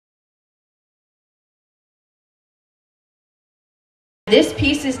This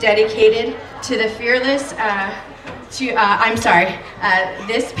piece is dedicated to the fearless,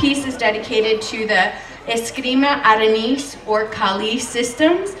 this piece is dedicated to the Eskrima, Arnis, or Kali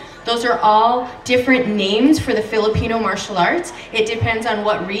systems. Those are all different names for the Filipino martial arts. It depends on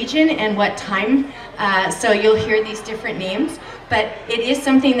what region and what time, so you'll hear these different names. But it is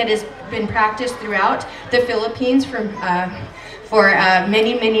something that has been practiced throughout the Philippines for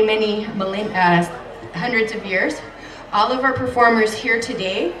many hundreds of years. All of our performers here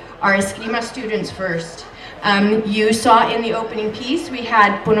today are Eskrima students first. You saw in the opening piece, we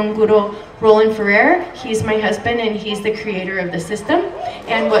had Master Roland Ferrer. He's my husband and he's the creator of the system.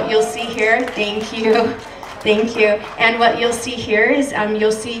 And what you'll see here, thank you. And what you'll see here is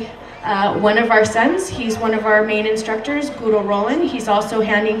you'll see one of our sons. He's one of our main instructors, Guru Roland. He's also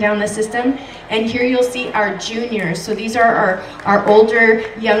handing down the system. And here you'll see our juniors. So these are our older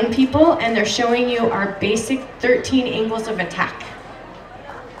young people, and they're showing you our basic 13 angles of attack.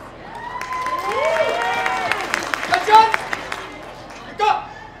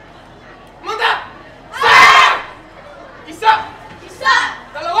 Isa!